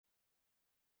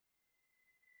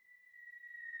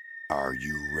Are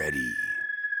you ready?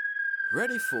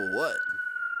 Ready for what?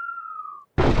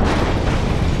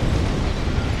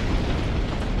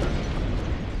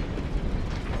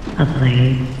 A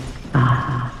Blaze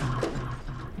Thought.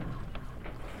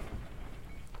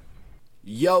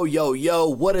 Yo,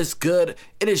 what is good?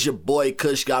 It is your boy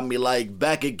Kush Got Me Like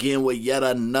back again with yet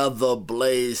another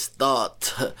Blaze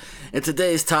Thought. In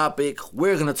today's topic,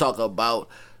 we're going to talk about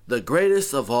the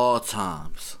greatest of all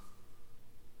times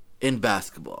in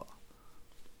basketball.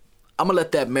 I'm going to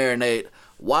let that marinate.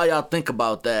 While y'all think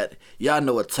about that, y'all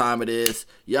know what time it is.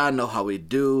 Y'all know how we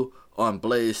do on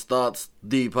Blaze Thoughts,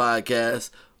 the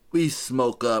podcast. We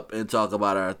smoke up and talk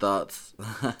about our thoughts.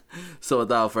 So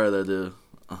without further ado.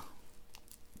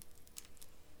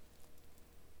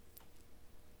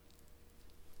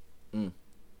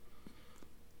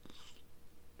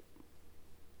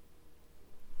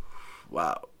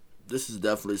 Wow, this is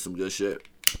definitely some good shit.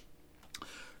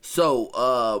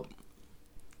 So,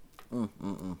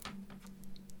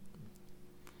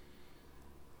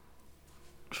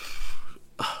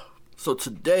 So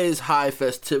today's high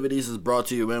festivities is brought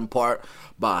to you in part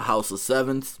by House of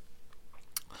Sevens.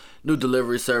 New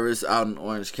delivery service out in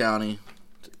Orange County.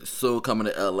 Soon coming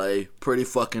to LA. Pretty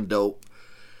fucking dope.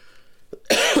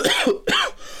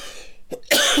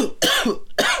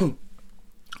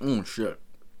 Shit.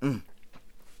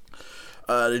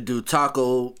 They do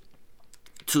Taco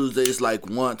Tuesdays like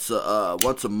once a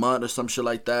month or some shit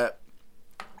like that,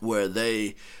 where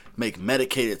they make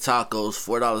medicated tacos,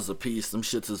 $4 a piece. Them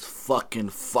shits is fucking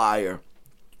fire.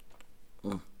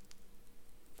 Them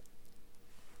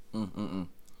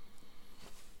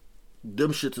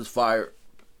shits is fire.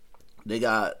 They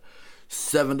got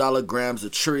 $7 grams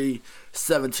of tree,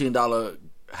 $17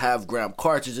 half-gram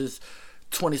cartridges,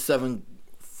 27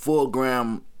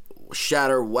 full-gram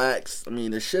shatter wax. I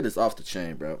mean, this shit is off the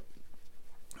chain, bro.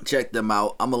 Check them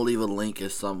out. I'm gonna leave a link or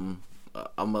something.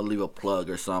 I'm gonna leave a plug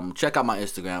or something. Check out my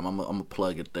Instagram. I'm gonna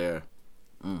plug it there.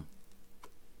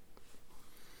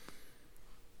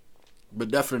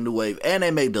 But definitely new wave, and they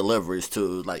make deliveries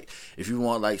too. Like if you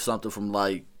want like something from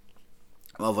like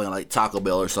Taco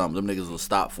Bell or something, them niggas will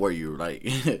stop for you. Like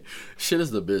shit is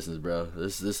the business, bro.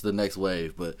 This is the next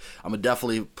wave. But I'm gonna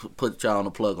definitely put y'all on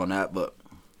the plug on that. But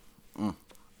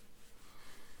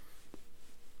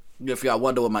if y'all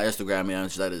wonder what my Instagram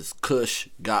is, that is Kush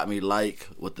Got Me Like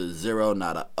with the 0,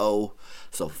 not a O.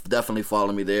 So definitely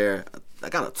follow me there. I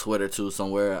got a Twitter too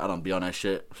somewhere. I don't be on that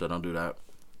shit, so don't do that.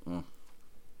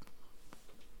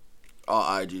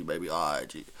 All IG, baby, all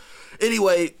IG.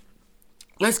 Anyway,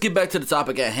 let's get back to the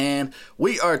topic at hand.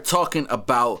 We are talking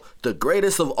about the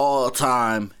greatest of all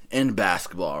time in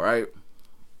basketball, right?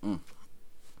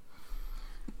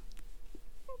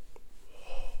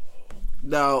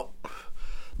 Now,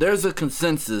 there's a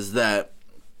consensus that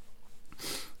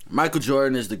Michael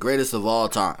Jordan is the greatest of all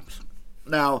times.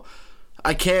 Now,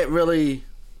 I can't really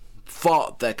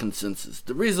fault that consensus.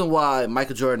 The reason why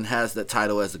Michael Jordan has that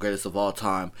title as the greatest of all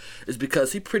time is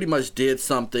because he pretty much did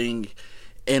something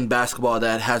in basketball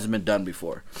that hasn't been done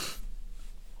before.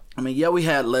 I mean, yeah, we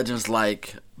had legends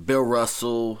like Bill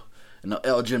Russell,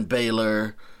 Elgin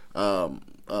Baylor, Kareem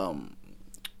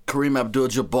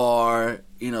Abdul-Jabbar,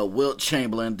 Wilt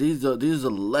Chamberlain. These are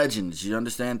legends, you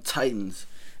understand? Titans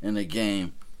in the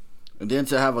game. And then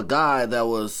to have a guy that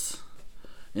was,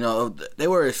 they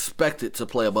were expected to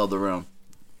play above the rim.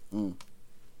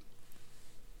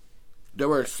 They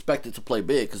were expected to play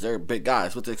big because they're big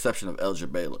guys, with the exception of Elgin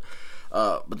Baylor.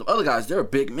 But the other guys, they're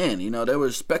big men. They were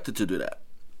expected to do that.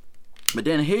 But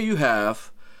then here you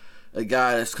have a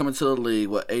guy that's coming to the league,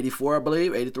 84, I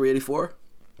believe? 83, 84?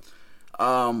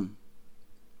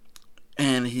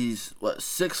 And he's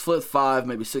 6'5",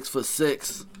 maybe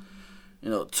 6'6",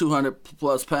 200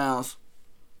 plus pounds.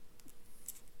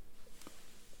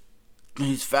 And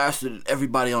he's faster than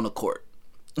everybody on the court.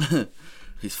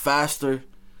 He's faster.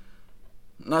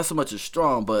 Not so much as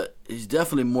strong, but he's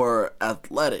definitely more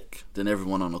athletic than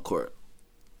everyone on the court.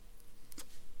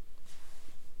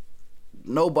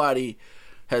 Nobody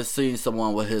has seen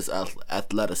someone with his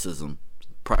athleticism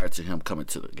prior to him coming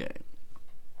to the game.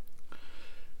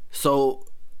 So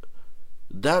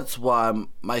that's why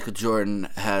Michael Jordan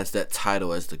has that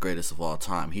title as the greatest of all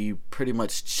time. He pretty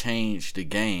much changed the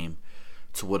game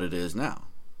to what it is now.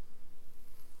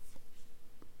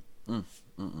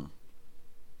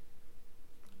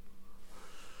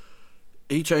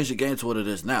 He changed the game to what it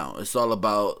is now. It's all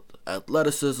about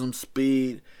athleticism,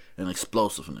 speed, and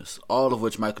explosiveness, all of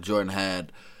which Michael Jordan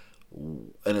had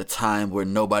in a time where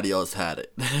nobody else had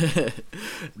it.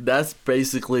 That's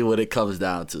basically what it comes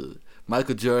down to.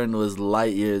 Michael Jordan was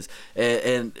light years,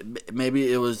 and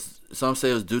maybe it was, some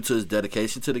say it was due to his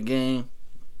dedication to the game.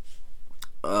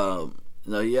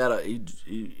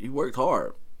 He worked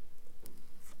hard.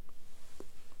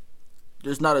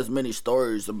 There's not as many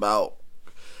stories about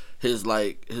his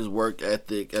work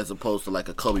ethic as opposed to like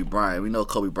a Kobe Bryant. We know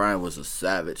Kobe Bryant was a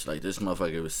savage. Like, this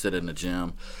motherfucker would sit in the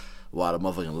gym while the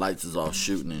motherfucking lights is off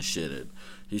shooting and shit. And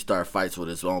he started fights with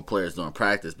his own players during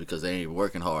practice because they ain't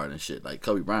working hard and shit. Like,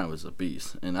 Kobe Bryant was a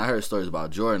beast. And I heard stories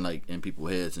about Jordan, like, in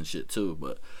people's heads and shit too.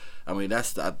 But I mean,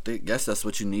 guess that's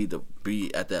what you need to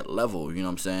be at that level. You know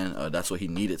what I'm saying? That's what he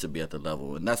needed to be at the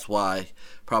level, and that's why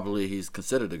probably he's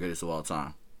considered the greatest of all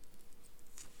time.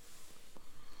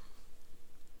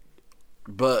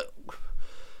 But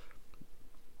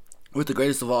with the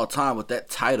greatest of all time, with that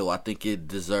title, I think it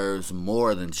deserves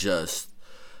more than just.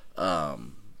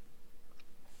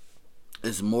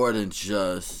 It's more than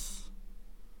just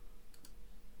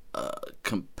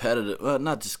competitive. Well,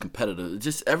 not just competitive,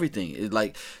 just everything. It,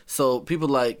 like, so people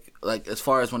like as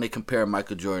far as when they compare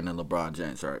Michael Jordan and LeBron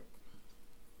James, right?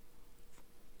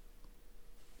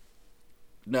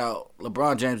 Now,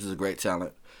 LeBron James is a great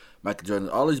talent. Michael Jordan,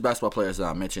 all these basketball players that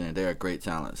I'm mentioning, they are great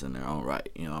talents in their own right.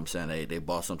 You know what I'm saying? They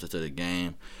brought something to the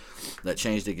game that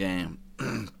changed the game,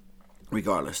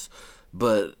 regardless.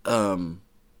 But,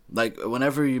 like,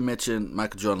 whenever you mention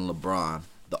Michael Jordan and LeBron,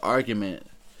 the argument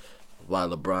why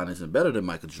LeBron isn't better than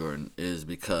Michael Jordan is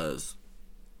because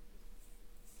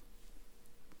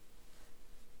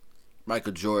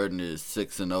Michael Jordan is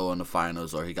 6-0 in the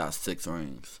finals, or he got 6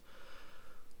 rings.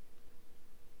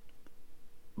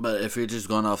 But if you're just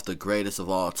going off the greatest of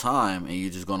all time and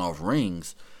you're just going off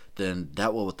rings, then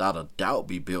that will without a doubt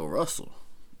be Bill Russell.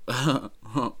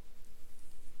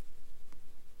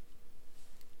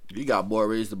 He got more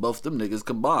rings than both them niggas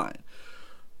combined.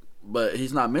 But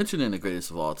he's not mentioned in the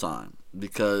greatest of all time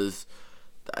because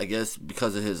I guess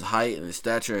because of his height and his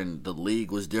stature, and the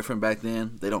league was different back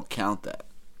then, they don't count that.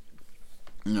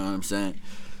 You know what I'm saying?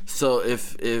 So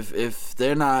if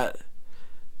they're not,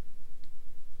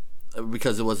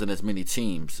 because it wasn't as many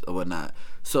teams or whatnot.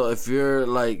 So if you're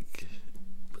like,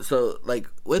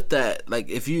 with that, like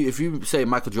if you say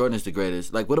Michael Jordan is the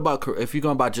greatest, like what about if you're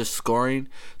going by just scoring,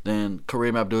 then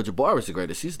Kareem Abdul-Jabbar is the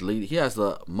greatest. He's the lead. He has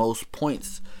the most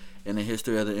points in the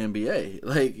history of the NBA.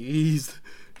 Like he's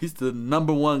the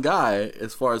number one guy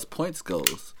as far as points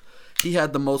goes. He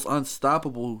had the most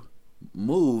unstoppable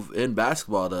move in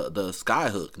basketball, the sky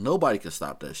hook. Nobody can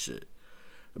stop that shit.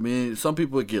 I mean, some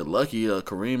people would get lucky.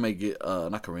 Kareem may get,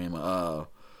 not Kareem,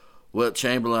 Wilt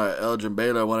Chamberlain or Elgin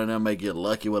Baylor, one of them may get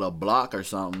lucky with a block or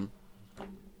something.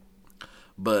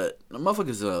 But the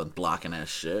motherfuckers blocking that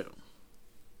shit.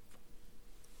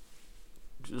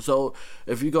 So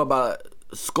if you go by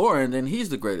scoring, then he's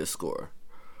the greatest scorer.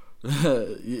 You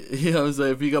know what I'm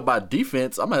saying? If you go by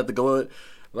defense, I'm going to have to go with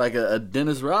like a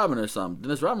Dennis Rodman or something.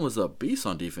 Dennis Rodman was a beast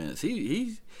on defense.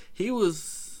 He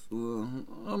was...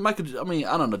 Michael, I mean,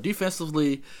 I don't know.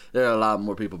 Defensively, there are a lot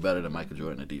more people better than Michael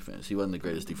Jordan in defense. He wasn't the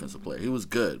greatest defensive player. He was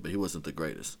good, but he wasn't the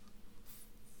greatest.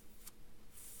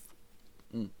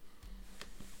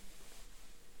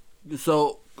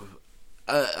 So,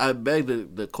 I beg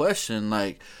the question,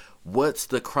 like, what's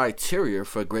the criteria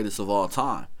for greatest of all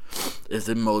time? Is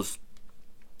it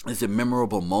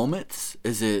memorable moments?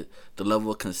 Is it the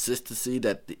level of consistency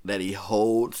that he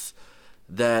holds?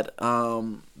 That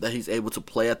he's able to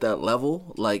play at that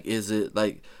level? Like, is it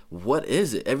like, what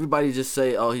is it? Everybody just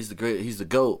say, oh, he's the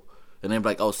GOAT, and then be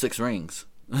like, oh, 6 rings,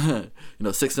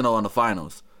 6-0 in the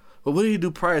finals. But what did he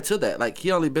do prior to that? Like, he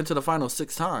only been to the finals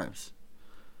 6 times.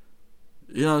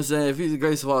 You know what I'm saying? If he's the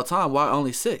greatest of all time, why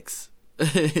only 6?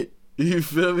 You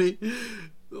feel me?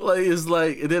 Like, it's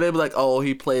like, and then they be like, oh,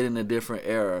 he played in a different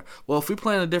era. Well, if we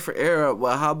play in a different era,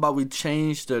 well, how about we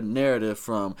change the narrative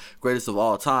from greatest of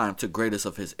all time to greatest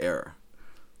of his era?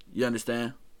 You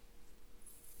understand?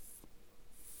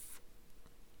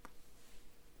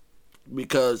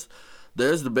 Because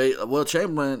there's debate. Wilt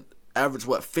Chamberlain averaged,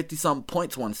 50-something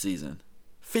points one season.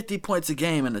 50 points a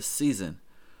game in a season.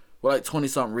 With like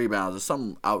 20-something rebounds or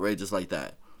something outrageous like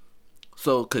that.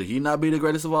 So, could he not be the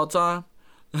greatest of all time?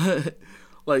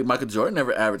 Like, Michael Jordan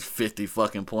never averaged 50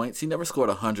 fucking points. He never scored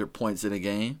 100 points in a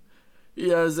game. You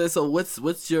know what I'm saying? So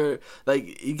what's your,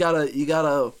 like, you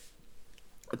gotta,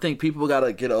 I think people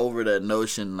gotta get over that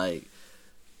notion, like,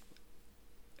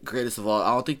 greatest of all.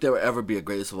 I don't think there will ever be a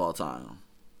greatest of all time.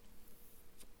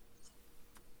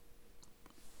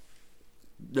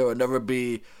 There will never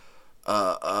be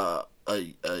a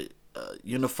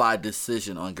unified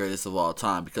decision on greatest of all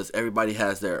time because everybody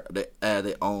has their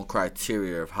own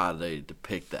criteria of how they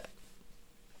depict that.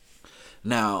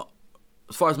 Now,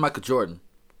 as far as Michael Jordan,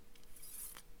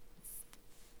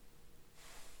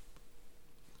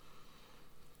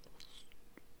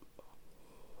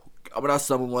 I'm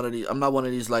not one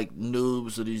of these like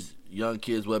noobs or these young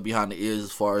kids wet behind the ears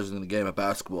as far as in the game of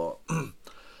basketball.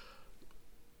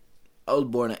 I was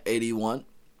born in '81.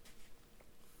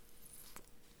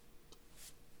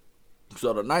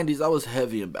 So the 90s, I was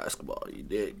heavy in basketball. You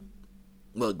dig?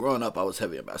 Well, growing up, I was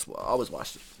heavy in basketball. I always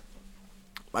watched it.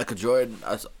 Michael Jordan,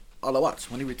 that's all I watched.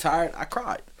 When he retired, I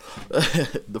cried.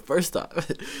 The first time.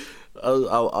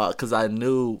 Because I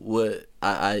knew what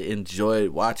I enjoyed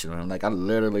watching him. Like, I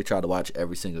literally tried to watch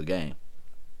every single game.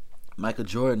 Michael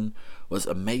Jordan was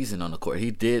amazing on the court.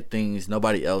 He did things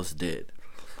nobody else did.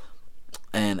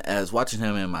 And as watching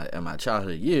him in my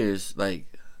childhood years, like,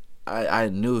 I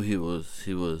knew he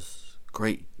was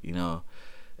great, you know.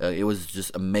 It was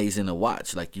just amazing to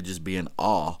watch. Like, you just be in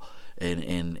awe,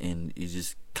 and you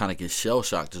just kind of get shell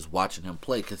shocked just watching him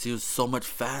play, because he was so much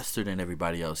faster than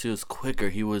everybody else. He was quicker.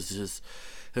 He was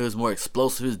more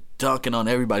explosive. He was dunking on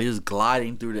everybody. He was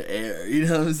gliding through the air. You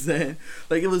know what I'm saying?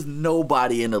 Like, it was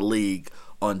nobody in the league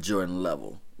on Jordan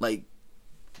level. Like,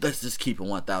 let's just keep it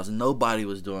 1,000. Nobody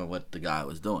was doing what the guy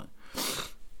was doing.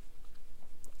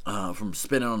 From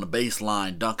spinning on the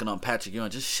baseline, dunking on Patrick Ewing,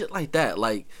 just shit like that.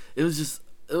 Like, it was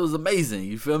amazing.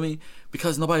 You feel me?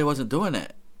 Because nobody wasn't doing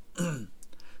that.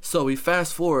 So we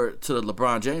fast forward to the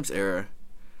LeBron James era.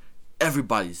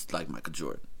 Everybody's like Michael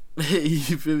Jordan. You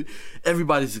feel me?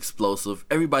 Everybody's explosive.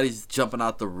 Everybody's jumping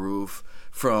out the roof,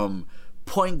 from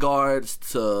point guards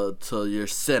to your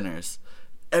centers.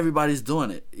 Everybody's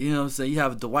doing it. You know what I'm saying? You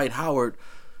have Dwight Howard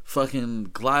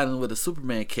fucking gliding with a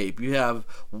Superman cape. You have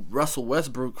Russell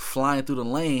Westbrook flying through the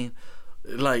lane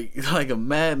like a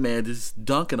madman, just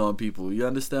dunking on people. You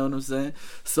understand what I'm saying?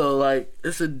 So, like,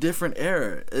 it's a different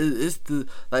era. It's the,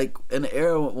 like, in the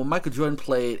era when Michael Jordan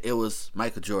played, it was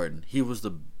Michael Jordan. He was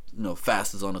the, you know,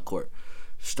 fastest on the court,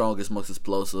 strongest, most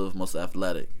explosive, most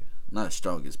athletic. Not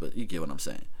strongest, but you get what I'm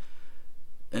saying.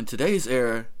 In today's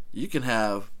era, you can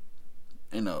have,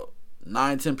 you know,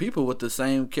 9-10 people with the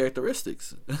same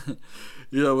characteristics.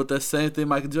 You know, with that same thing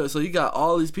Michael Jordan. So you got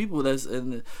all these people that's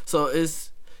in. So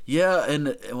it's, yeah,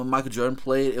 and when Michael Jordan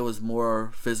played, it was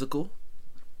more physical.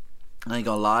 I ain't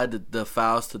gonna lie, the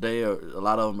fouls today are, a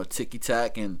lot of them are ticky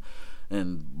tack and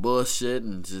bullshit,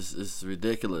 and just, it's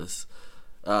ridiculous.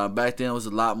 Back then it was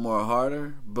a lot more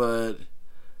harder, but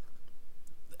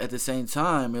at the same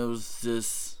time it was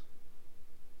just,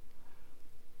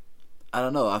 I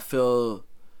don't know. I feel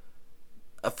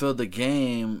the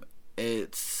game,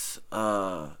 it's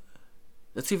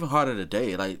even harder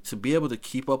today. Like, to be able to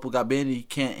keep up with guys, being you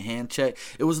can't hand check.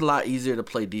 It was a lot easier to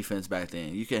play defense back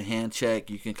then. You can hand check.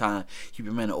 You can kind of keep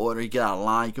him in order. You get out of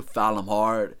line. You can foul him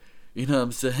hard. You know what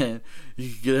I'm saying?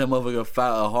 You can get him over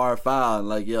a hard foul, and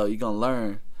like, yo, you're gonna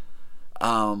learn.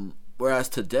 Whereas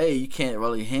today, you can't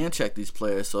really hand check these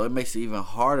players, so it makes it even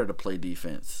harder to play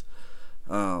defense,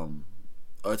 or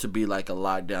to be like a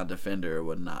lockdown defender or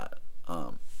whatnot.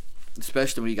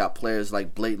 Especially when you got players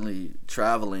like blatantly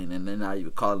traveling and they're not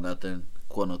even calling nothing,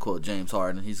 quote unquote, James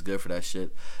Harden. He's good for that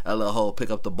shit. That little hole, pick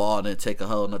up the ball and then take a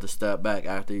whole another step back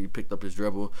after he picked up his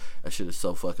dribble. That shit is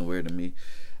so fucking weird to me.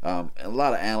 And a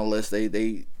lot of analysts,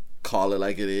 they call it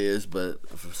like it is, but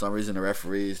for some reason the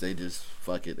referees, they just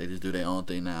fuck it. They just do their own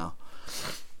thing now.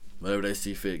 Whatever they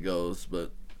see fit goes.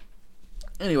 But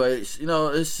anyways, you know,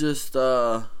 it's just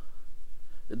the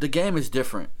game is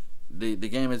different. The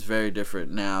game is very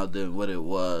different now than what it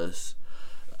was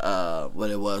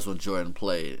when Jordan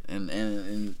played,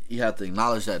 and you have to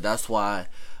acknowledge that. That's why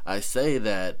I say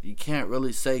that you can't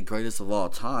really say greatest of all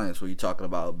times when you're talking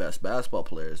about best basketball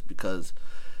players, because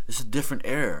it's a different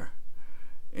era.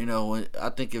 You know, I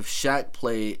think if Shaq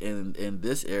played in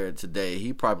this era today,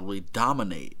 he'd probably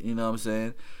dominate. You know what I'm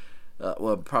saying?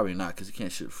 Well, probably not, because he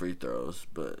can't shoot free throws.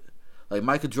 But like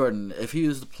Michael Jordan, if he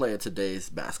was to play today's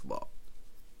basketball,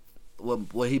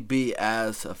 will he be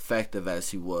as effective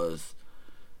as he was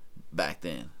back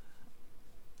then?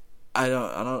 I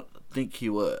don't think he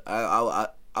would. I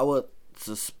would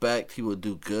suspect he would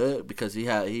do good, because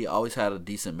he always had a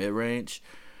decent mid range,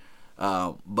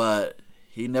 but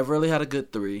he never really had a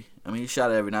good three. I mean, he shot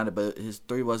it every night, but his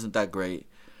three wasn't that great.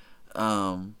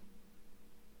 And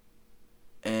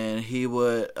he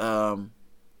would, and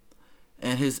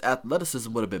his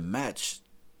athleticism would have been matched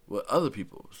with other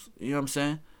people's. You know what I'm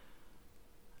saying?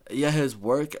 Yeah, his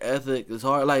work ethic is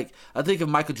hard. Like, I think if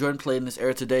Michael Jordan played in this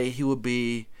era today, he would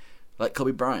be like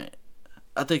Kobe Bryant.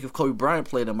 I think if Kobe Bryant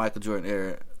played in Michael Jordan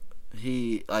era,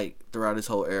 he, like, throughout his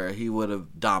whole era, he would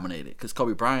have dominated. Because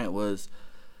Kobe Bryant was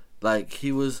Like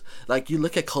he was like you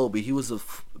look at Kobe, he was a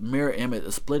mirror image,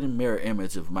 a splitting mirror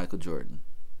image of Michael Jordan,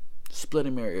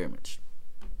 splitting mirror image.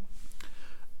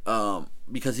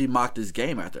 Because he mocked his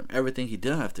game after him, everything he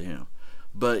did after him.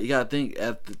 But you gotta think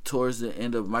towards the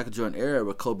end of Michael Jordan era,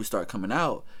 where Kobe started coming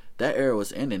out, that era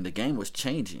was ending. The game was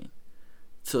changing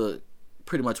to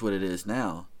pretty much what it is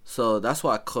now. So that's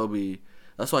why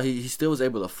he still was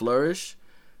able to flourish,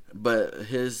 but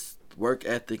his work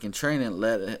ethic and training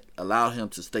allowed him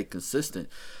to stay consistent.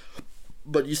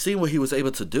 But you see what he was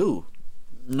able to do.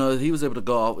 You know, he was able to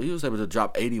go off. He was able to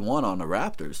drop 81 on the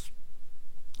Raptors.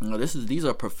 You know, these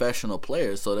are professional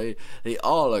players, so they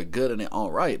all are good in their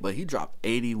own right. But he dropped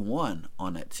 81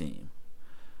 on that team.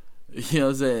 You know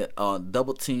what I'm saying? On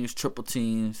double teams, triple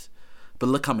teams. But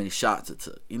look how many shots it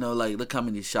took. You know, like look how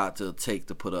many shots it'll take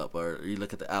to put up. Or you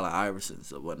look at the Allen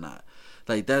Iversons or whatnot.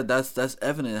 Like that's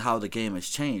evident how the game has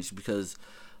changed. Because,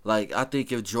 like, I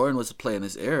think if Jordan was to play in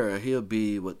this era, he'll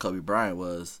be what Kobe Bryant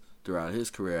was throughout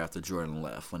his career after Jordan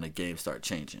left, when the game started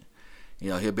changing. You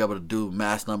know, he'll be able to do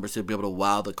mass numbers. He'll be able to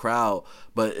wow the crowd.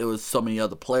 But it was so many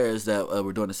other players that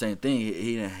were doing the same thing.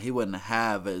 He wouldn't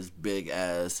have as big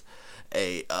as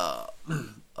a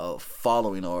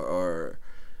following or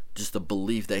just a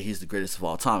belief that he's the greatest of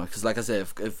all time. Because, like I said,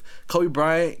 if Kobe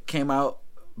Bryant came out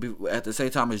at the same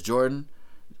time as Jordan,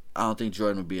 I don't think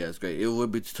Jordan would be as great. It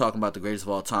would be talking about the greatest of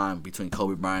all time between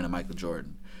Kobe Bryant and Michael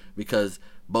Jordan. Because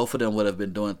both of them would have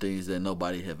been doing things that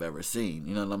nobody have ever seen.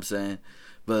 You know what I'm saying?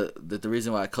 But the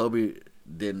reason why Kobe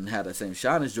didn't have the same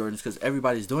shot as Jordan is because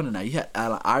everybody's doing it now. You had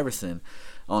Allen Iverson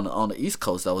on the East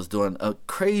Coast that was doing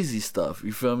crazy stuff.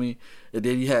 You feel me? And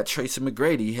then you had Tracy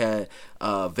McGrady. You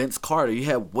had Vince Carter. You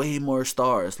had way more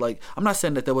stars. Like, I'm not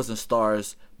saying that there wasn't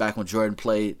stars back when Jordan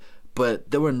played,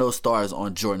 but there were no stars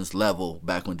on Jordan's level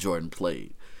back when Jordan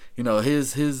played. You know,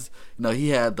 his you know, he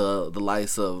had the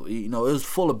likes of, you know, it was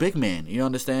full of big men. You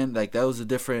understand? Like, that was a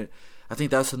different, I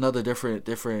think that's another different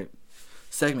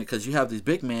segment, because you have these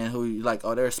big men who, like,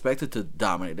 they're expected to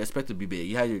dominate. They're expected to be big.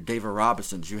 You had your David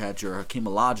Robinsons. You had your Hakeem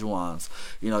Olajuwons.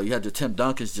 You know, you had your Tim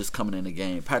Duncans just coming in the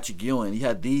game. Patrick Ewing. You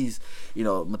had these, you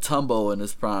know, Mutombo in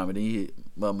his prime. And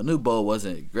Manu Bol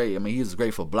wasn't great. I mean, he was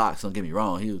great for blocks. Don't get me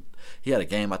wrong. He had a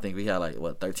game, I think he had like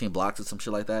 13 blocks or some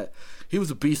shit like that. He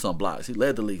was a beast on blocks. He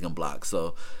led the league in blocks.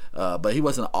 So, but he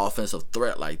wasn't an offensive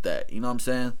threat like that. You know what I'm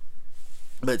saying?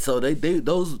 But so the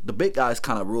big guys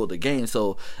kind of ruled the game.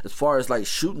 So as far as like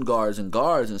shooting guards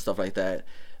and stuff like that,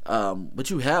 what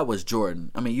you had was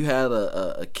Jordan. I mean, you had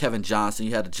a Kevin Johnson,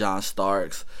 you had a John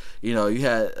Starks, you know, you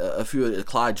had a few of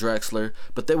Clyde Drexler,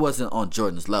 but they wasn't on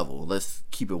Jordan's level. Let's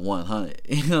keep it 100.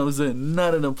 You know what I'm saying?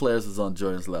 None of them players was on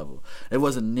Jordan's level. It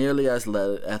wasn't nearly as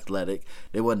athletic.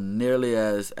 It wasn't nearly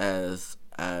as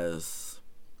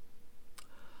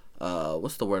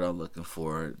what's the word I'm looking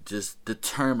for? Just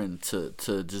determined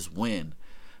to just win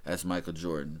as Michael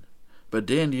Jordan. But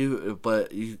then you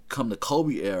come to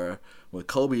Kobe era, where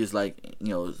Kobe is like, you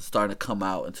know, starting to come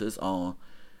out into his own.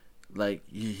 Like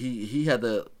he had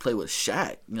to play with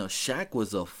Shaq. You know, Shaq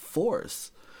was a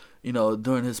force, you know,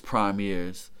 during his prime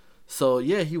years. So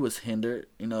yeah, he was hindered.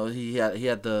 You know, he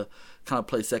had to kind of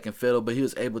play second fiddle, but he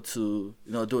was able to,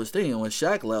 you know, do his thing. And when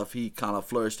Shaq left, he kind of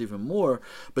flourished even more.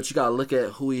 But you gotta look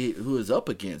at who is up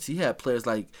against. He had players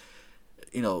like,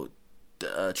 you know,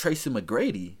 Tracy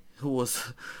McGrady, who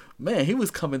was, man, he was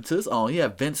coming to his own. He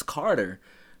had Vince Carter,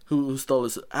 who stole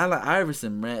his. Allen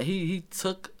Iverson, man, he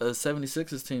took a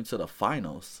 76ers team to the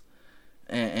finals,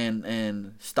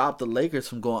 and stopped the Lakers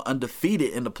from going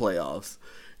undefeated in the playoffs.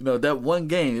 You know, that one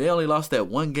game, they only lost that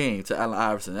one game to Allen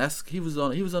Iverson. He was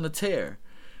on a tear.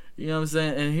 You know what I'm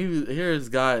saying? And here's a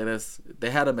guy they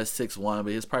had him at 6'1", but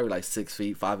he was probably like 6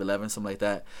 feet, 5'11", something like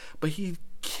that. But he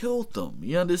killed them.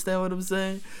 You understand what I'm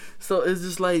saying? So it's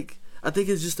just like, I think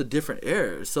it's just a different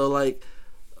era. So like,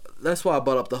 that's why I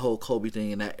brought up the whole Kobe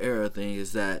thing and that era thing,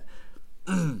 is that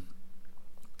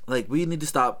like, we need to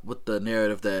stop with the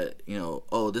narrative that, you know,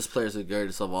 oh, this player's the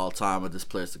greatest of all time, or this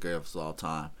player's the greatest of all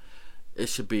time. It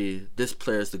should be, this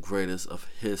player is the greatest of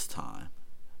his time,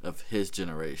 of his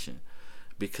generation.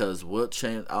 Because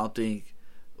I don't think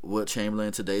Wilt Chamberlain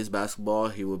in today's basketball,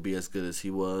 he would be as good as he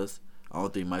was. I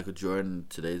don't think Michael Jordan in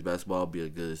today's basketball would be as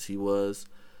good as he was.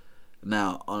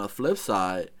 Now, on the flip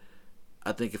side,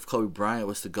 I think if Kobe Bryant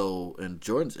was to go in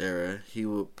Jordan's era, he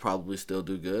would probably still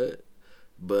do good.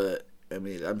 But I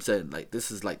mean, I'm saying, like,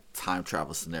 this is like time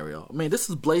travel scenario. I mean, this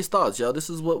is Blaze Thoughts, yo. This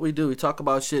is what we do. We talk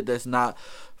about shit that's not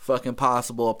fucking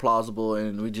possible or plausible,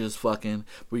 and we just fucking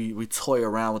we toy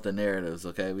around with the narratives,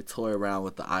 okay? We toy around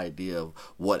with the idea of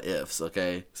what ifs,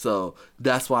 okay? So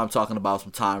that's why I'm talking about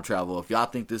some time travel. If y'all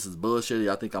think this is bullshit,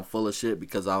 y'all think I'm full of shit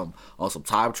because I'm on some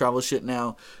time travel shit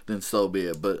now, then so be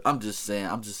it. But I'm just saying,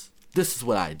 this is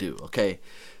what I do, okay?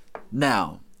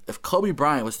 Now, if Kobe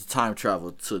Bryant was to time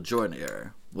travel to Jordan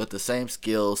era with the same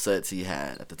skill sets he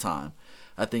had at the time,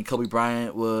 I think Kobe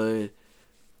Bryant would,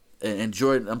 and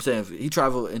Jordan, I'm saying if he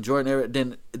traveled in Jordan era,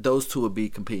 then those two would be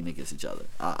competing against each other.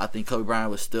 I think Kobe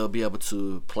Bryant would still be able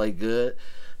to play good.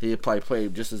 He'd probably play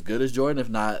just as good as Jordan, if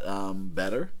not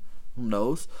better. Who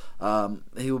knows?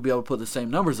 He would be able to put the same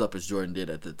numbers up as Jordan did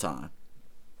at the time.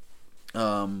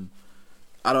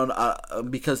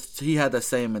 Because he had that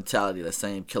same mentality, that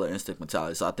same killer instinct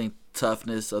mentality. So I think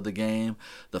toughness of the game,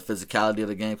 the physicality of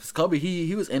the game, because Kobe,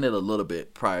 he was in it a little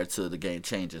bit prior to the game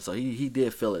changing, so he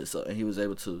did feel it. So and he was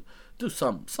able to do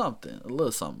something, a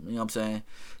little something. You know what I'm saying?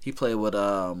 He played with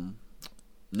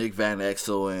Nick Van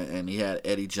Exel and he had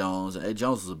Eddie Jones, and Eddie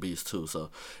Jones was a beast too. So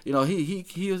you know he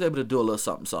was able to do a little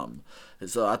something. And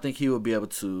so I think he would be able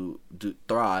to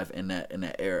thrive in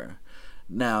that era.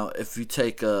 Now, if you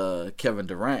take Kevin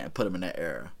Durant and put him in that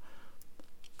era,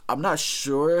 I'm not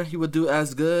sure he would do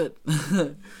as good.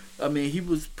 I mean, he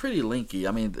was pretty linky.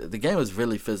 I mean, the game was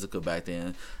really physical back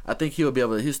then. I think he would be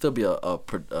able to. He'd still be a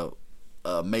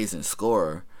amazing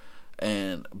scorer.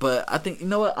 But I think, you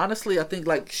know what? Honestly, I think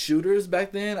like shooters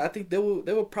back then, I think they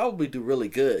would probably do really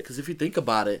good. Because if you think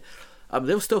about it,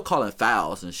 they were still calling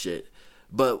fouls and shit.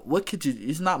 But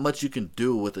it's not much you can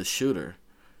do with a shooter.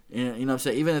 You know what I'm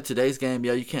saying? Even in today's game,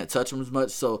 you can't touch them as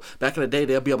much. So back in the day,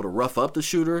 they'll be able to rough up the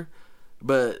shooter,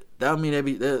 but that would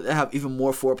mean they have even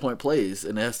more 4-point plays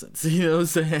in essence. You know what I'm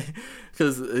saying?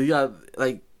 Because you got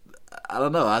like, I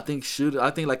don't know. I think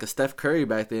like a Steph Curry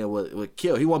back then would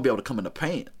kill. He won't be able to come in the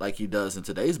paint like he does in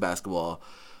today's basketball,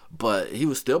 but he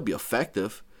would still be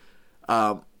effective.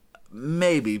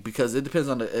 Maybe, because it depends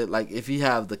on if you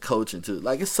have the coaching too.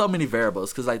 Like, it's so many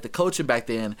variables. Because like the coaching back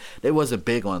then, they wasn't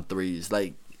big on threes.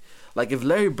 Like if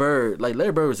Larry Bird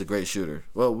was a great shooter.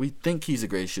 Well, we think he's a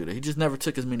great shooter. He just never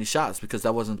took as many shots because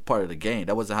that wasn't part of the game.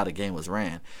 That wasn't how the game was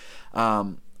ran. I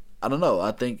don't know.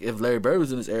 I think if Larry Bird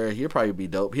was in this era, he'd probably be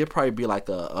dope. He'd probably be like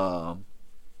what's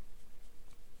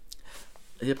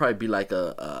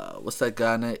that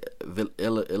guy name?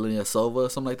 Ilyasova or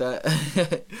something like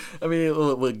that. I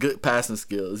mean, with good passing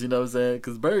skills, you know what I'm saying?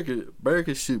 Because Bird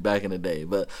could shoot back in the day,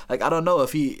 but like I don't know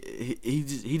if he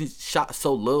just shot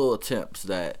so little attempts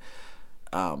that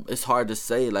it's hard to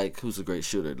say like who's a great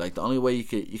shooter. Like the only way you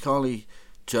can only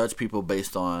judge people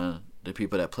based on the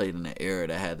people that played in the era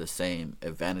that had the same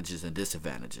advantages and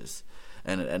disadvantages,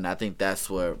 and I think that's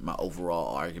where my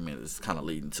overall argument is kind of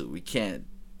leading to. We can't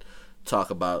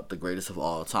talk about the greatest of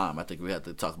all time. I think we have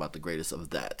to talk about the greatest of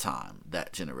that time,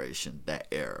 that generation, that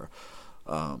era,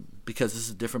 because it's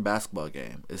a different basketball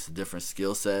game. It's different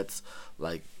skill sets.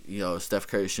 Like, you know, Steph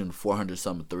Curry shooting 400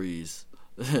 something threes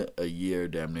a year,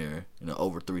 damn near, you know,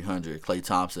 over 300. Klay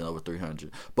Thompson over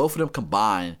 300. Both of them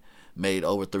combined made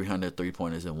over 300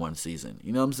 3-pointers in one season.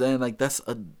 You know what I'm saying? Like, that's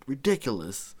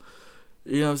ridiculous.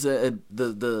 You know what I'm saying? And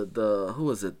the who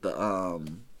was it? The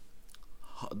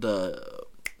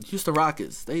Houston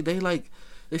Rockets. They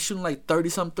shooting like 30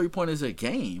 something 3-pointers a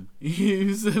game.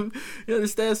 You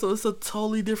understand? So it's a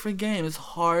totally different game. It's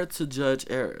hard to judge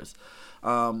errors.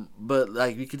 But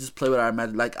like we could just play with our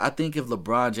imagination. Like, I think if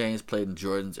LeBron James played in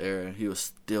Jordan's era, he would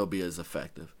still be as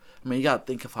effective. I mean, you gotta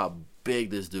think of how big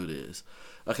this dude is.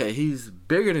 Okay, he's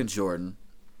bigger than Jordan.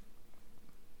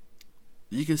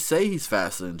 You can say he's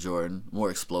faster than Jordan,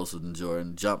 more explosive than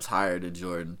Jordan, jumps higher than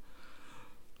Jordan.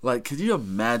 Like, could you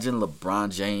imagine LeBron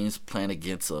James playing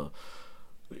against a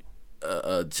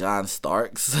John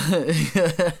Starks?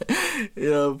 You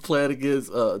know, playing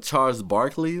against Charles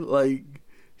Barkley? Like,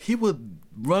 he would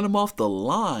run him off the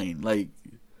line. Like,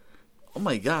 oh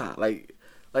my God! Like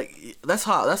that's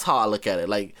how I look at it.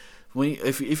 Like,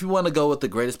 if you want to go with the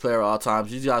greatest player of all time,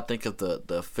 you gotta think of the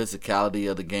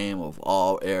physicality of the game of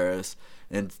all eras.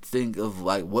 And think of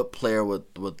like what player would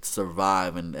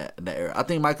survive in that era. I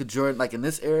think Michael Jordan, like in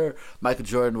this era, Michael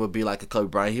Jordan would be like a Kobe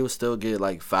Bryant. He would still get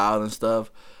like fouled and stuff,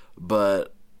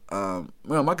 but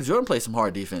Michael Jordan played some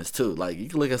hard defense too. Like, you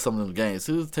can look at some of them games.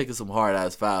 He was taking some hard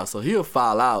ass fouls, so he'll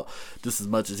foul out just as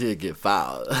much as he'll get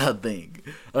fouled. I think,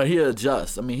 or he'll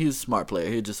adjust. I mean, he's a smart player.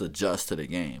 He'll just adjust to the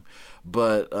game,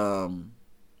 but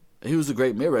he was a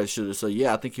great mid-range shooter. So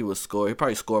yeah, I think he would score. He'd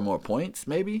probably score more points,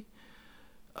 maybe.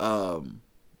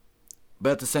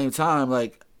 But at the same time,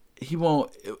 like, he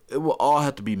won't. It will all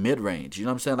have to be mid range. You know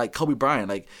what I'm saying? Like Kobe Bryant,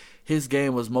 like his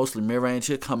game was mostly mid range.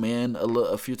 He'd come in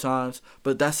a few times,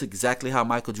 but that's exactly how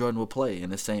Michael Jordan would play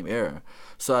in the same era.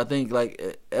 So I think like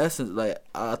in essence, like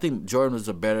I think Jordan was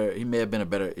a better. He may have been a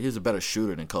better. He was a better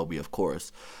shooter than Kobe, of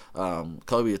course.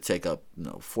 Kobe would take up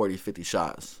 40, 50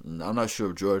 shots. And I'm not sure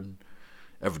if Jordan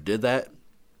ever did that.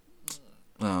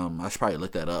 I should probably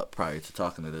look that up prior to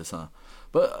talking to this, huh?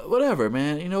 But whatever,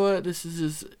 man. You know what? This is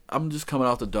just, I'm just coming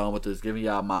off the dome with this, giving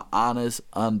y'all my honest,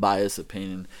 unbiased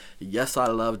opinion. Yes, I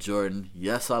love Jordan.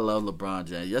 Yes, I love LeBron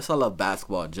James. Yes, I love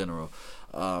basketball in general.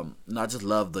 And I just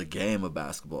love the game of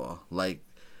basketball. Like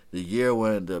the year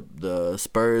when the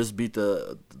Spurs beat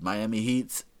the Miami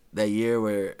Heats, that year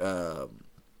where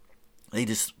they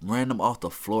just ran them off the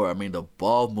floor. I mean, the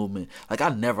ball movement. Like, I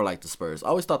never liked the Spurs. I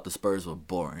always thought the Spurs were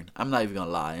boring. I'm not even going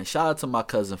to lie. And shout out to my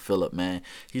cousin Philip, man.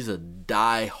 He's a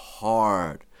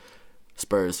die-hard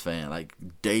Spurs fan. Like,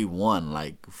 day one.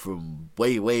 Like, from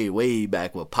way, way, way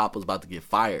back when Pop was about to get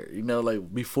fired. You know,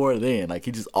 like, before then. Like,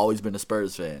 he just always been a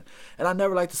Spurs fan. And I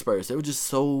never liked the Spurs. They were just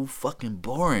so fucking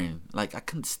boring. Like, I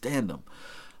couldn't stand them.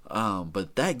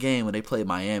 But that game when they played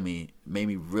Miami made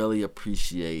me really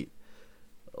appreciate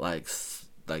like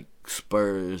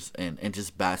Spurs and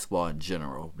just basketball in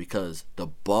general, because the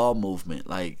ball movement,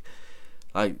 like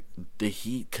the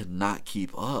Heat could not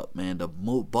keep up, man. The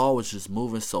ball was just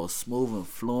moving so smooth and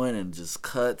fluent and just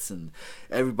cuts, and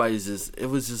everybody's just it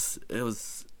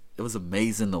was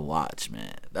amazing to watch,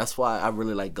 man. That's why I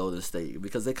really like Golden State,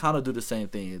 because they kind of do the same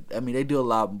thing. I mean, they do a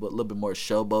little bit more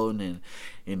showboating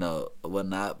and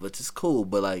whatnot, which is cool,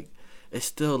 but like it's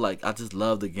still like I just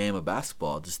love the game of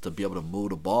basketball, just to be able to move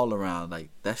the ball around. Like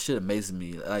that shit amazes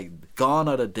me. Like gone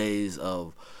are the days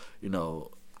of,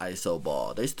 ISO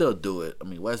ball. They still do it. I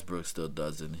mean, Westbrook still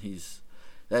does it.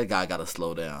 That guy got to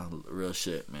slow down. Real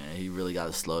shit, man. He really got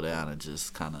to slow down and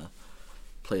just kind of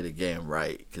play the game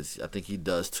right, because I think he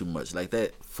does too much. Like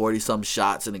that 40-some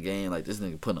shots in the game. Like this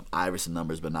nigga putting up Iverson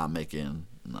numbers but not making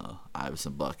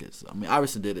Iverson buckets. I mean,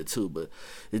 Iverson did it too, but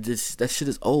that shit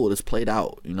is old. It's played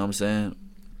out. You know what I'm saying?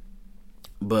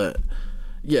 But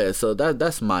yeah, so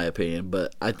that's my opinion.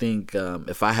 But I think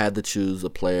if I had to choose a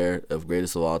player of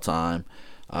greatest of all time,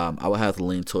 I would have to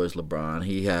lean towards LeBron.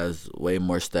 He has way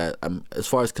more as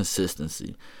far as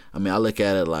consistency. I mean, I look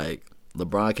at it like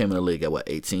LeBron came in the league at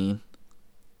 18.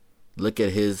 Look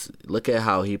at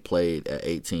how he played at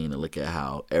 18, and look at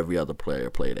how every other player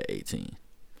played at 18.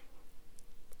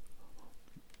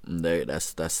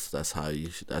 That's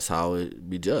how it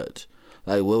be judged.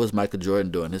 Like, what was Michael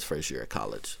Jordan doing his first year at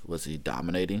college? Was he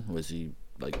dominating? Was he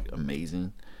like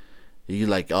amazing? He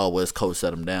like, oh, well, his coach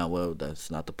set him down. Well, that's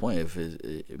not the point.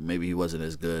 Maybe he wasn't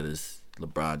as good as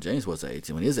LeBron James was at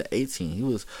 18. When he was at 18, he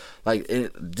was like,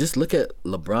 just look at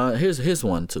LeBron. Here's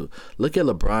one too. Look at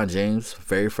LeBron James'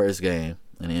 very first game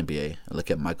in the NBA, and look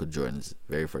at Michael Jordan's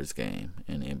very first game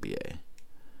in the NBA.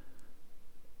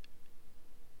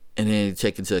 And then you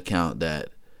take into account that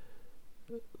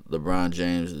LeBron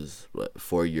James is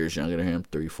 4 years younger than him,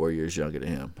 3-4 years younger than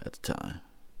him at the time.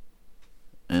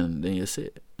 And then you see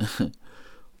it.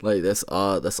 Like that's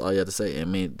all you have to say. I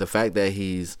mean, the fact that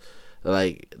he's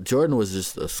like, Jordan was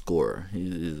just a scorer.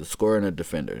 He's a scorer and a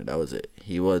defender. That was it.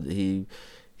 He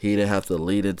didn't have to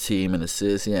lead a team in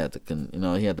assists. He had to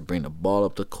bring the ball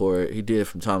up the court. He did it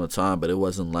from time to time, but it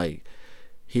wasn't like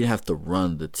he didn't have to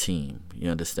run the team. You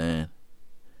understand?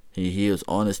 He was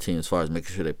on his team as far as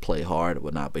making sure they play hard and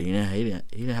whatnot, but he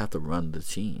didn't have to run the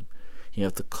team. He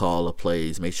had to call the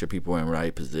plays, make sure people were in the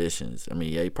right positions. I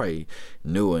mean, yeah, he probably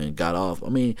knew it and got off. I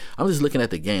mean, I'm just looking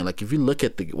at the game. Like, if you look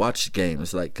at watch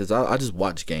games, like, because I just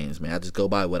watch games, man. I just go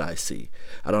by what I see.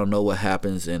 I don't know what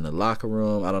happens in the locker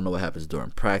room. I don't know what happens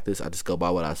during practice. I just go by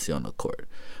what I see on the court.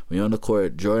 When you're on the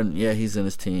court, Jordan, yeah, he's in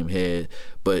his team head,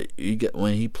 but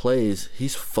when he plays,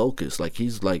 he's focused. Like,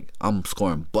 he's like, I'm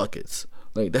scoring buckets.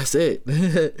 Like, that's it.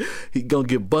 He gonna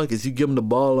get buckets. You give him the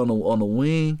ball on the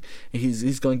wing, and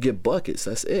he's gonna get buckets.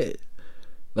 That's it.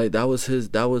 Like, that was his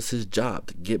job,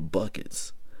 to get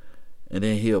buckets. And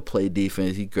then he'll play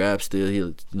defense. He grab steal.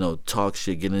 He'll talk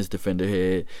shit, get in his defender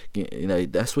head.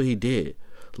 That's what he did.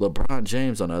 LeBron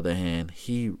James, on the other hand,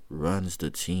 he runs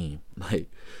the team. Like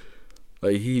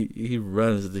he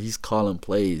runs. He's calling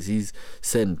plays. He's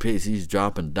setting picks. He's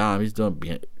dropping dimes. He's doing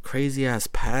crazy ass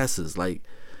passes. Like,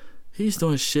 he's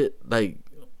doing shit like,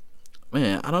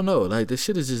 man, I don't know. Like, this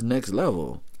shit is just next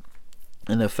level.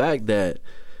 And the fact that,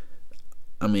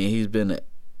 I mean, he's been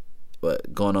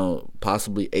going on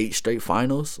possibly 8 straight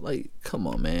finals. Like, come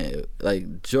on, man.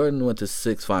 Like, Jordan went to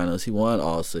 6 finals. He won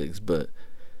all 6, but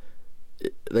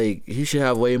like he should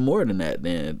have way more than that.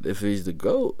 Then if he's the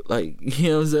GOAT, like you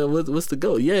know what I'm saying, what's the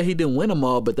GOAT? Yeah, he didn't win them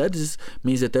all, but that just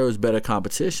means that there was better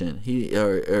competition.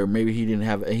 Or maybe he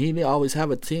didn't always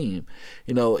have a team.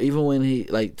 You know, even when he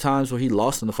like times where he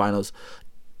lost in the finals,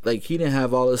 like he didn't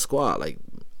have all his squad.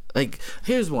 Like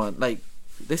here's one. Like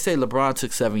they say LeBron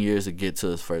took 7 years to get to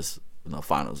his first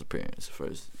finals appearance.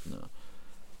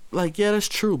 Like yeah, that's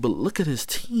true. But look at his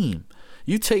team.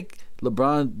 You take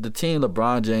the team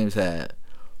LeBron James had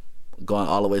going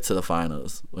all the way to the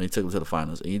finals when he took them to the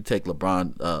finals, and you take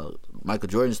Michael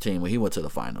Jordan's team when he went to the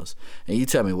finals, and you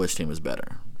tell me which team is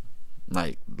better.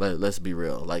 Like let's be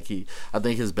real. Like I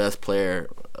think his best player,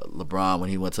 LeBron, when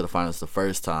he went to the finals the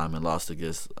first time and lost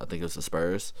against, I think it was the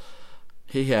Spurs,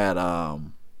 he had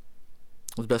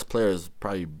his best player is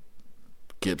probably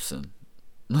Gibson.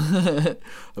 Or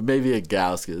maybe a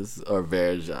Gauskas or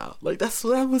Varejao. Like that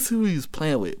was who he was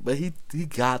playing with. But he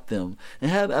got them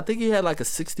and I think he had like a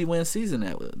 60-win season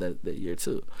that year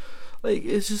too. Like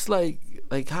it's just like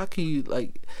how can you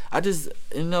like I just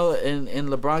and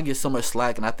LeBron gets so much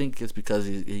slack, and I think it's because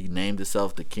he named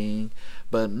himself the king.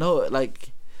 But no,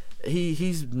 like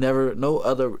he's never, no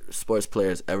other sports player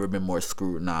has ever been more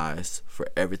scrutinized for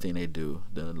everything they do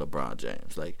than LeBron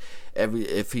James. Like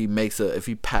if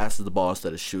he passes the ball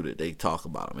instead of shoot it, they talk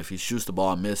about him. If he shoots the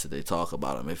ball and miss it, they talk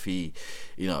about him. If he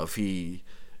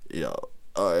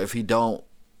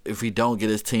don't get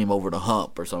his team over the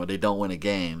hump or something, they don't win a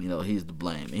game, he's to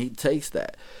blame. And he takes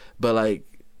that. But like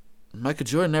Michael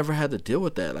Jordan never had to deal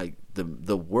with that. Like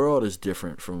the world is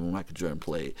different from when Michael Jordan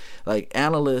played. Like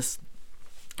analysts,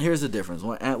 here's the difference.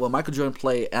 When Michael Jordan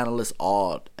played, analysts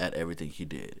awed at everything he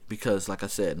did because, like I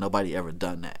said, nobody ever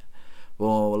done that.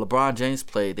 Well, when LeBron James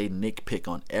played, they nitpick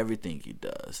on everything he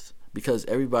does because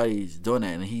everybody's doing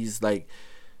that, and he's like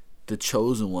the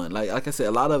chosen one. Like I said,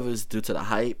 a lot of it is due to the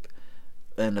hype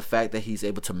and the fact that he's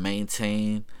able to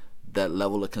maintain that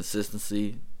level of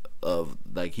consistency of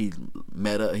like he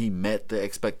met the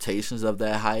expectations of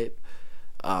that hype,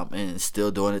 and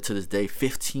still doing it to this day.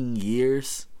 15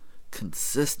 years.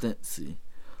 Consistency,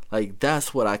 like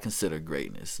that's what I consider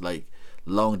greatness. Like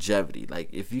longevity. Like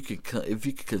if you could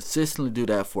consistently do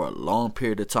that for a long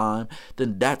period of time,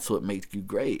 then that's what makes you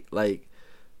great. Like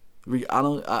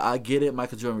I get it.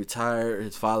 Michael Jordan retired,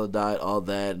 his father died, all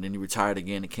that, and then he retired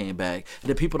again and came back. And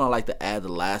then people don't like to add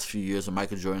the last few years of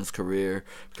Michael Jordan's career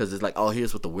because it's like, oh,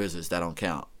 here's with the Wizards, that don't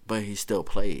count. But he still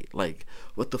played. Like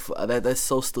what the that's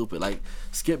so stupid. Like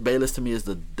Skip Bayless to me is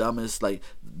the dumbest. Like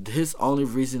his only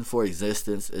reason for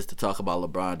existence is to talk about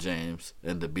LeBron James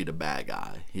and to be the bad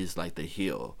guy. He's like the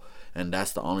heel, and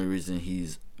that's the only reason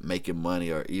he's making money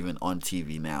or even on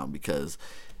TV now, because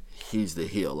he's the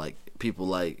heel. Like people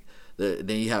like.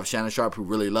 Then you have Shannon Sharpe, who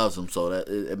really loves him, so that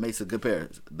it makes a good pair.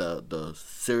 The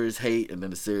serious hate and then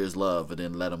the serious love, and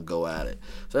then let him go at it.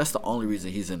 So that's the only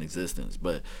reason he's in existence.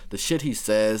 But the shit he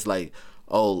says, like,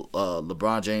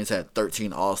 LeBron James had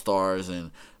 13 All-Stars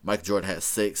and Michael Jordan had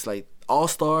 6. Like,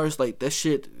 All-Stars, like, that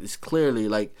shit is clearly,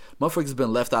 like, motherfuckers have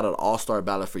been left out of the All-Star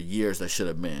ballot for years that should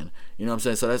have been. You know what I'm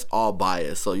saying? So that's all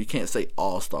bias. So you can't say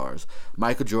All-Stars.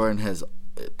 Michael Jordan has,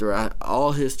 throughout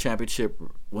all his championship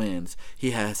wins,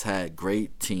 he has had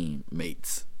great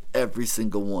teammates. Every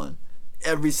single one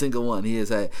he has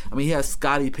had. I mean, he has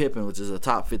Scottie Pippen, which is a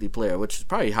top 50 player, which is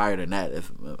probably higher than that.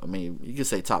 You could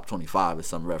say top 25 in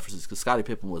some references, because Scottie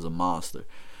Pippen was a monster.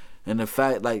 And the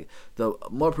fact, like, the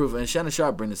more proof, and Shannon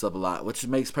Sharpe brings this up a lot, which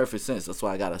makes perfect sense. That's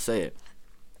why I gotta say it.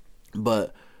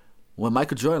 But when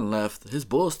Michael Jordan left, his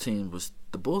Bulls team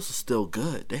the Bulls were still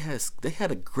good. They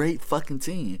had a great fucking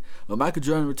team. When Michael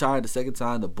Jordan retired the second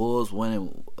time, the Bulls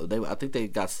went. I think they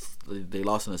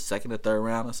lost in the second or third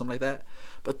round or something like that.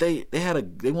 But they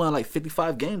won like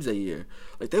 55 games that year.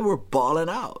 Like they were balling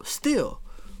out. Still,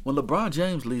 when LeBron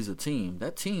James leaves a team,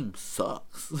 that team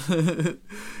sucks. You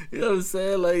know what I'm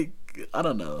saying? Like I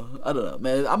don't know,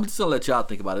 man. I'm just gonna let y'all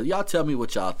think about it. Y'all tell me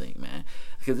what y'all think, man.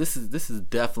 Because this is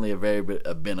definitely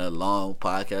been a long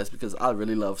podcast, because I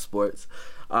really love sports,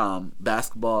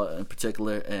 basketball in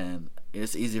particular, and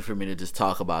it's easier for me to just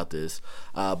talk about this.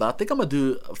 But I think I'm gonna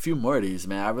do a few more of these,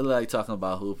 man. I really like talking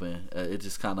about hooping. It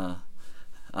just kind of,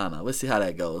 I don't know. Let's see how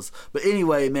that goes. But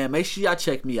anyway, man, make sure y'all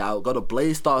check me out. Go to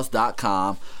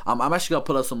blazethoughts.com. I'm actually going to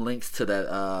put up some links to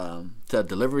that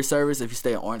delivery service if you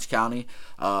stay in Orange County.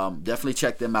 Definitely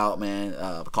check them out, man.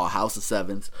 Called House of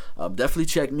Sevens. Definitely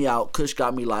check me out. Kush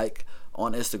Got Me Like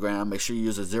on Instagram. Make sure you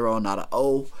use a 0, not an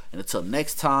O. And until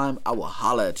next time, I will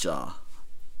holla at y'all.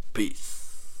 Peace.